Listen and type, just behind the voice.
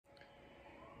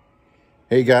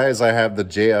Hey guys, I have the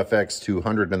JFX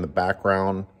 200 in the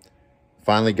background.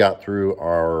 Finally got through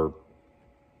our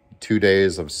 2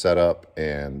 days of setup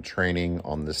and training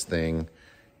on this thing.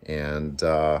 And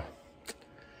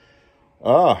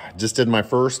just did my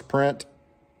first print.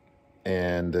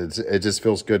 And it just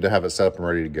feels good to have it set up and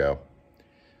ready to go.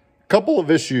 Couple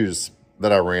of issues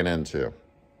that I ran into.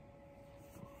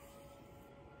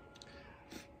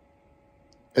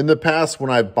 In the past, when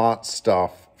I bought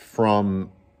stuff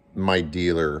from my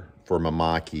dealer for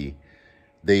Mimaki,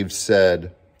 they've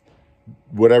said,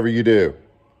 whatever you do,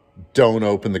 don't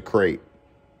open the crate.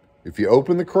 If you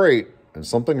open the crate and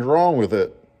something's wrong with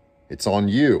it, it's on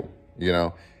you. You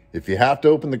know, if you have to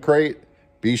open the crate,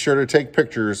 be sure to take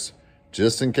pictures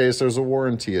just in case there's a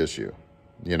warranty issue,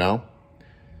 you know?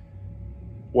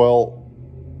 Well,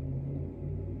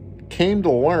 came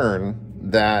to learn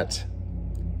that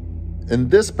in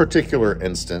this particular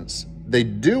instance, they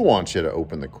do want you to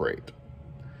open the crate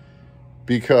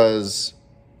because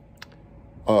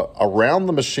around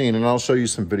the machine, and I'll show you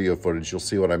some video footage, you'll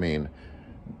see what I mean,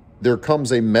 there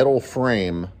comes a metal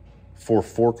frame for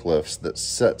forklifts that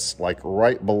sits like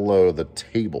right below the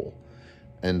table.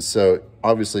 And so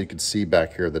obviously you can see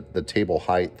back here that the table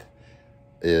height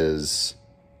is,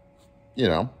 you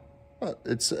know,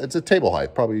 it's a table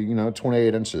height, probably, you know,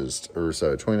 28 inches or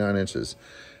so, 29 inches.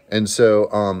 And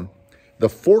so the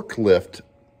forklift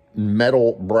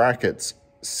metal brackets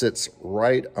sits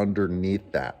right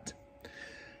underneath that.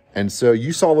 And so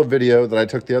you saw the video that I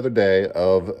took the other day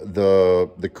of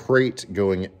the crate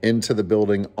going into the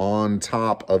building on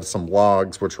top of some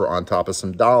logs, which were on top of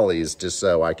some dollies, just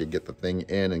so I could get the thing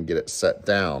in and get it set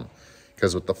down.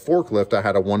 Because with the forklift, I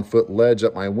had a 1-foot ledge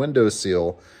up my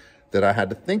windowsill that I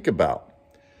had to think about.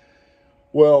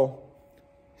 Well,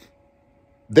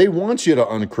 they want you to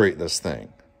uncrate this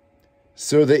thing.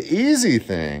 So the easy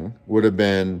thing would have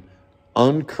been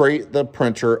uncrate the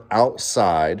printer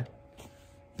outside.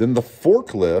 Then the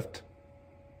forklift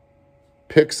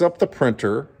picks up the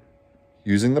printer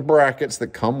using the brackets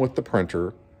that come with the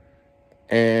printer,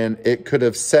 and it could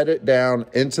have set it down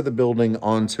into the building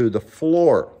onto the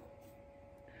floor.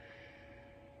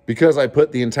 Because I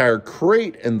put the entire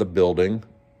crate in the building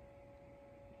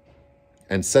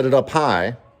and set it up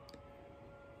high,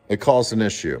 it caused an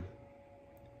issue.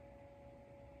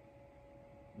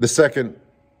 The second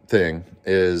thing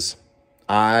is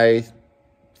I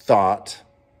thought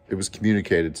it was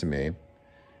communicated to me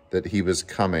that he was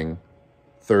coming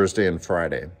Thursday and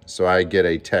Friday. So I get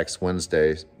a text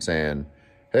Wednesday saying,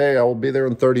 hey, I will be there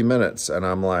in 30 minutes. And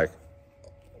I'm like,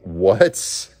 what?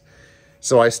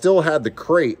 So I still had the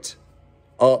crate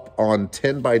up on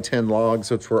 10 by 10 logs,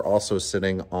 which were also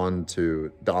sitting onto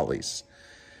dollies.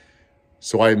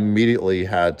 So I immediately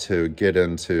had to get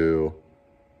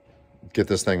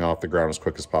this thing off the ground as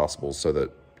quick as possible so that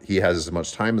he has as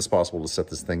much time as possible to set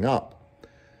this thing up.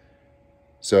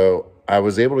 So I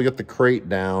was able to get the crate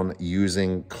down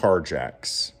using car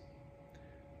jacks.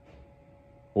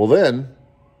 Well then,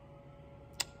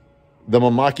 the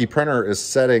Mimaki printer is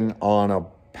setting on a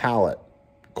pallet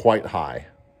quite high.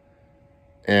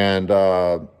 And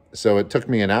so it took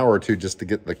me an hour or two just to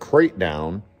get the crate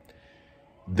down.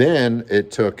 Then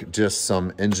it took just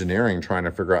some engineering trying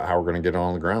to figure out how we're going to get it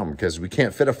on the ground, because we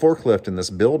can't fit a forklift in this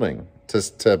building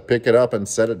to pick it up and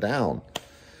set it down.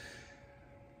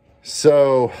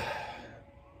 So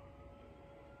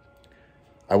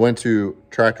I went to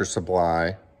Tractor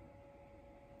Supply.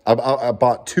 I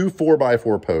bought 2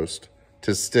 4x4 posts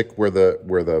to stick where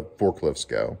the forklifts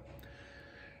go.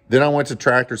 Then I went to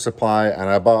Tractor Supply and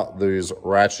I bought these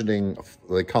ratcheting,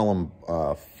 they call them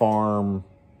farm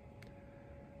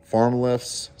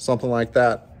lifts, something like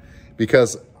that,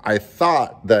 because I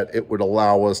thought that it would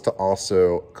allow us to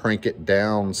also crank it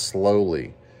down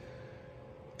slowly.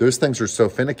 Those things are so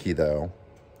finicky though.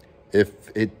 If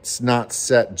it's not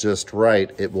set just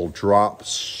right, it will drop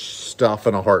stuff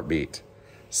in a heartbeat.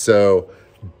 So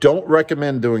don't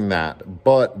recommend doing that,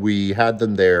 but we had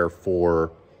them there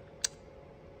for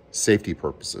safety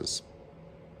purposes.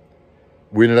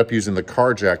 We ended up using the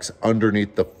car jacks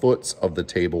underneath the foots of the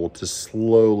table to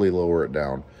slowly lower it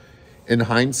down. In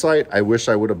hindsight, I wish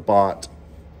I would have bought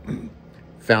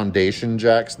foundation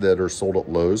jacks that are sold at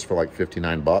Lowe's for like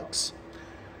 59 bucks.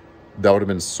 That would have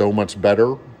been so much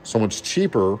better, so much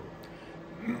cheaper.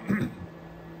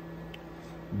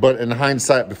 But in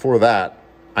hindsight, before that,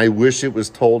 I wish it was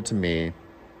told to me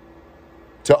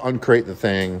to uncrate the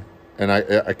thing, and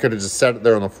I could have just set it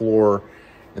there on the floor,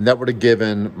 and that would have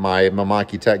given my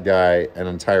Mimaki tech guy an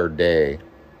entire day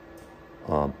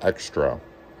extra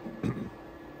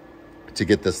to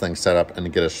get this thing set up and to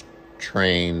get us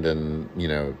trained and, you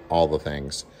know, all the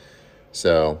things.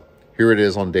 So here it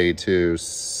is on day 2,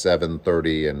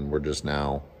 7:30, and we're just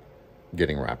now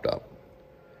getting wrapped up.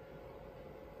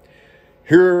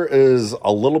 Here is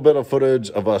a little bit of footage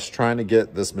of us trying to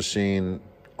get this machine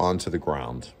onto the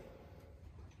ground.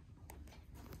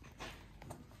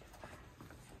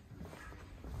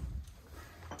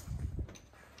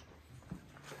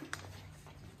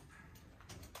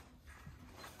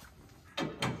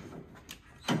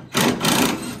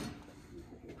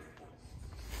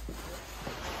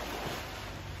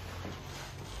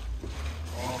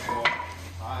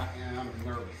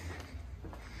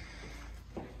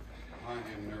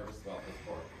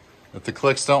 If the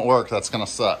clicks don't work, that's gonna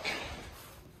suck.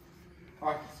 All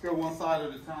right, let's go one side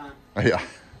at a time.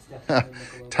 Yeah.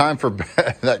 Time for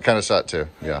that kind of shot too.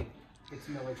 Yeah. It's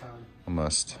Miller time.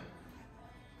 Almost.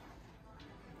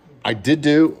 I did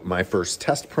do my first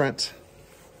test print.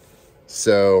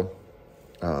 So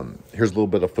here's a little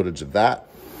bit of footage of that.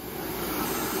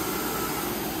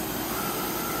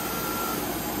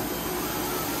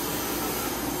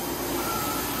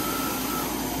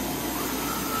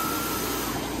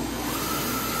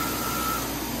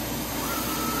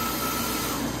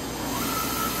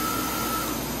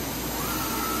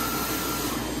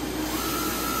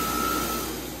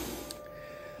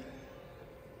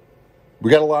 We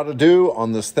got a lot to do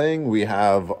on this thing. We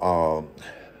have a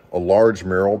large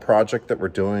mural project that we're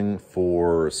doing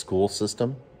for school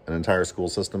system, an entire school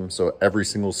system. So every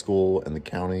single school in the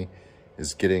county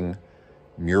is getting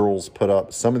murals put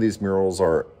up. Some of these murals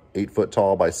are 8 foot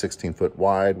tall by 16 foot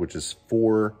wide, which is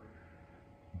 4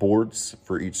 boards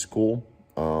for each school.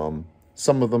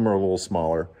 Some of them are a little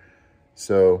smaller.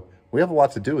 So we have a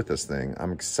lot to do with this thing.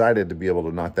 I'm excited to be able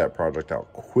to knock that project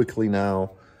out quickly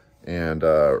now and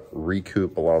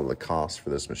recoup a lot of the costs for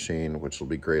this machine, which will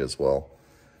be great as well.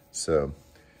 So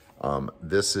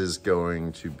this is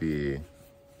going to be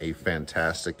a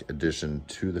fantastic addition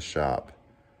to the shop,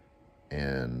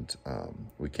 and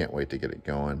we can't wait to get it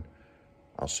going.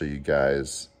 I'll show you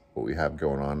guys what we have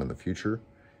going on in the future.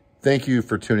 Thank you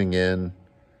for tuning in.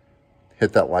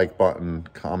 Hit that like button,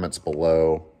 comments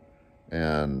below,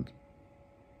 and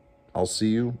I'll see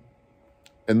you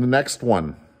in the next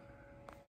one.